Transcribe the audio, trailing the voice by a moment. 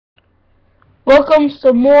Welcome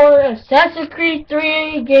to more Assassin's Creed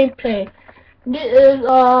 3 gameplay. This is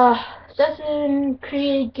Assassin's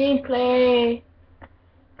Creed gameplay.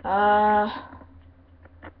 Da,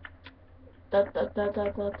 da, da, da, da,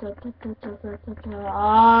 da, da, da, da, da,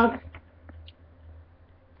 da,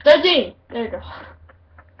 13. There you go.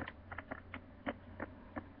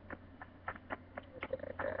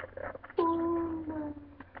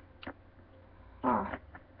 Ah.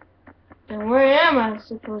 Then where am I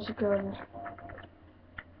supposed to go then?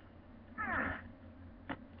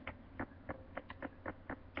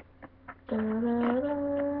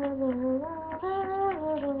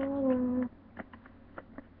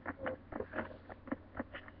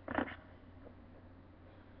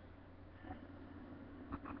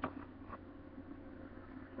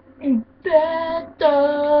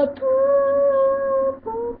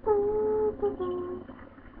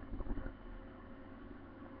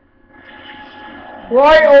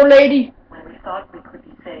 Right, old lady. When we thought we could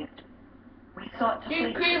be saved, we sought to You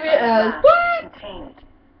place creep it it as what? contain it.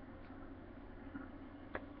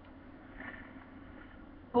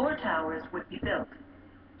 4 towers would be built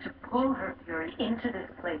to pull her fury into this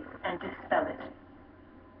place and dispel it.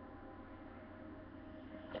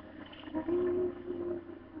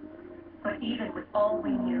 But even with all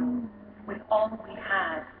we knew, with all we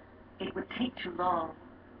had, it would take too long.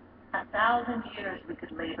 1,000 years we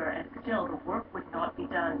could labor, and still the work would not be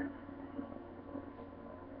done.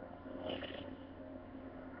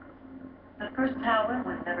 The first tower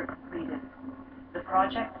was never completed. The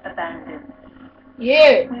project abandoned.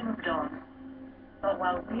 Yeah. We moved on. But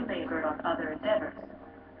while we labored on other endeavors,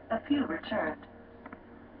 a few returned.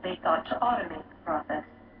 They thought to automate the process.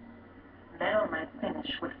 Metal might finish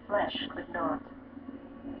what flesh could not.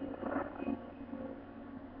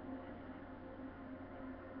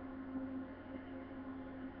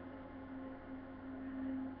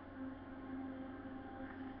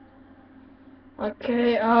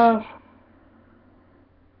 Okay,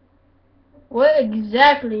 what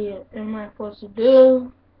exactly am I supposed to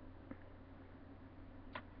do?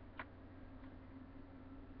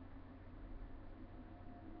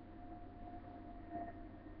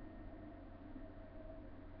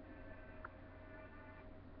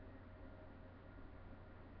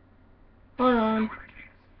 Hold on.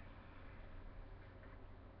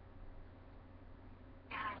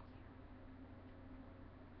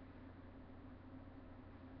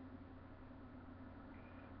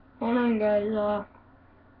 Hold on, guys.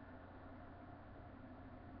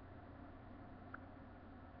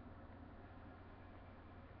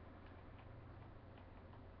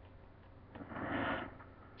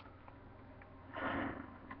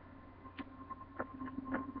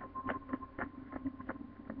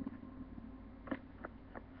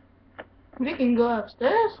 We can go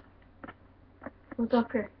upstairs. What's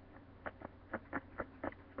up here?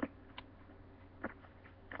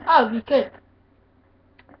 Oh, we could.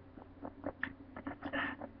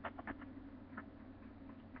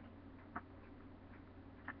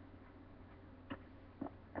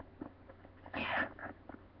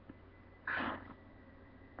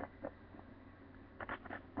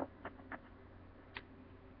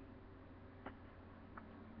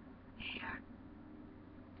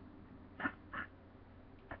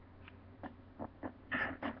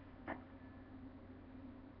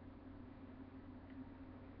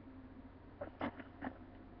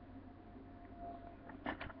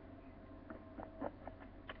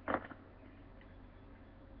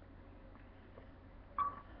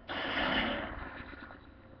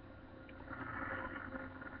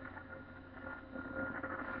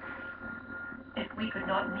 If we could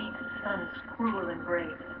not meet the sun's cruel embrace,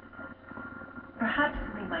 perhaps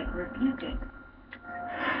we might rebuke it.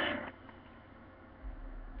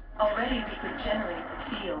 Already we could generate a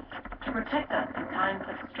field to protect us in times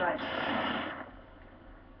of strife.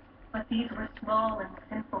 But these were small and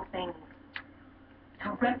simple things.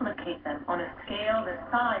 To replicate them on a scale the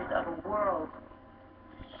size of a world,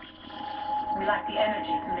 we lack the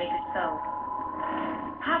energy to make it so.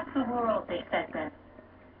 Half the world, they said then.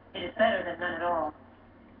 It is better than none at all.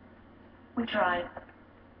 We tried.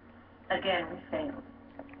 Again we failed.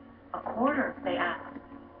 A quarter, they asked.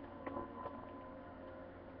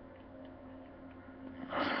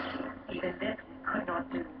 Even this we could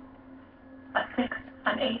not do. A sixth,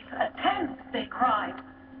 an eighth, a tenth, they cried.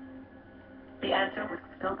 The answer was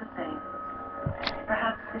still the same.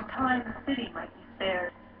 Perhaps in time the city might be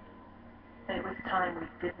spared. And it was time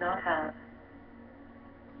we did not have.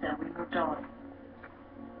 So we moved on.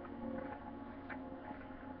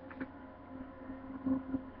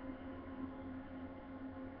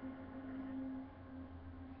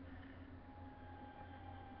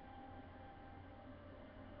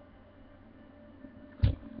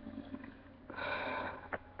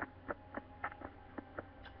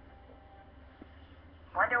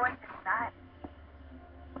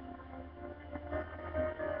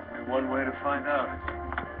 only one way to find out.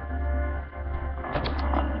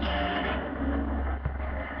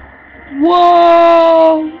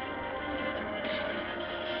 Whoa!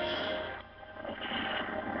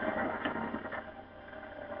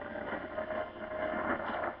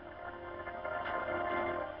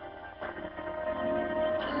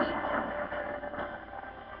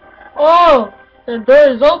 Oh! The door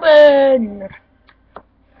is open!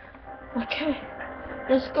 Okay.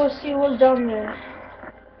 Let's go see what's down there.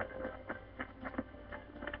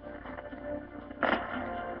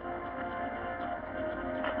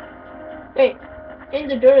 Wait, I think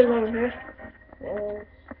the door is over here.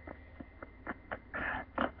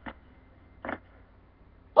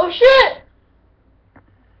 Oh shit!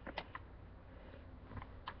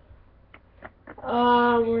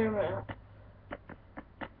 Where am I at?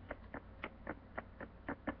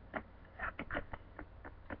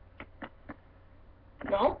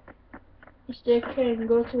 No? You still can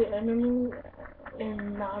go to the enemy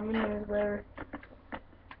and nominate or whatever.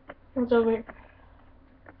 What's over here?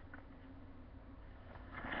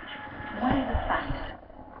 What is a fact?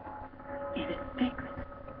 Is it fixed?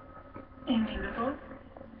 Immutable?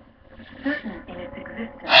 Certain in its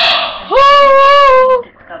existence? And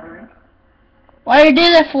discovery? Why you do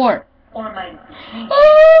that for? Or might it be changed?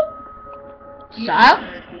 Stop?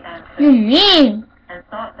 You mean? And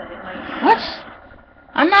thought that it might be What?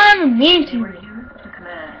 I'm not even mean they to were you. used to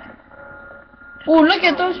command. Oh, look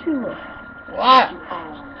at those people. What? To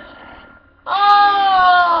own. But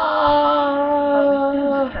we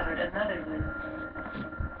soon discovered another use.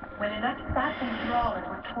 When enough sat enthralled and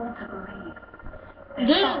were told to believe, their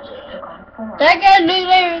thoughts took on form. That guy looks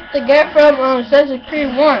like the guy from Assassin's Creed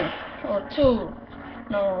 1 or 2.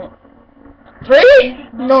 No. 3?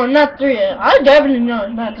 No, not 3. I definitely know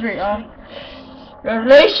it's not 3.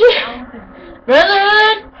 Revelation?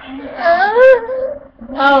 Brotherhood?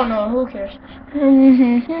 I don't know. Who cares? And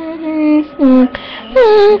will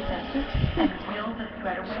the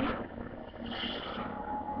threat away?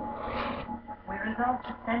 We resolved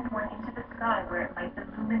to send one into the sky where it might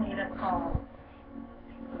illuminate us all.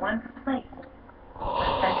 Once placed, a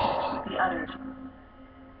sentence would be uttered.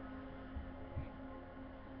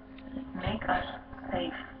 Make us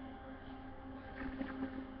safe.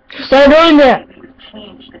 Start doing that. We would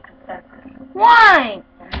change the consensus. Why?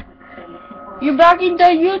 And we would say people You're blocking the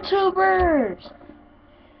YouTubers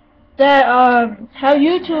that have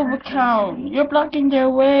YouTube account. You're blocking their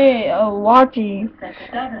way of watching that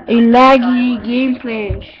the dozens a laggy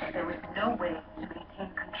gameplay. there was no way to maintain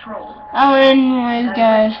control. Oh, anyways,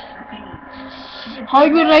 guys,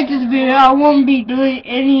 hope you like this video. I won't be doing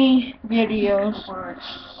any videos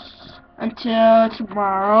until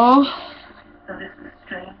tomorrow. So this was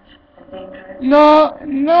strange and dangerous. No,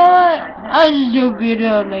 I'll just do a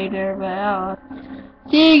video later, but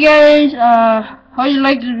see you guys. Hope you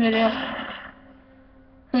like this video.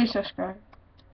 Please subscribe.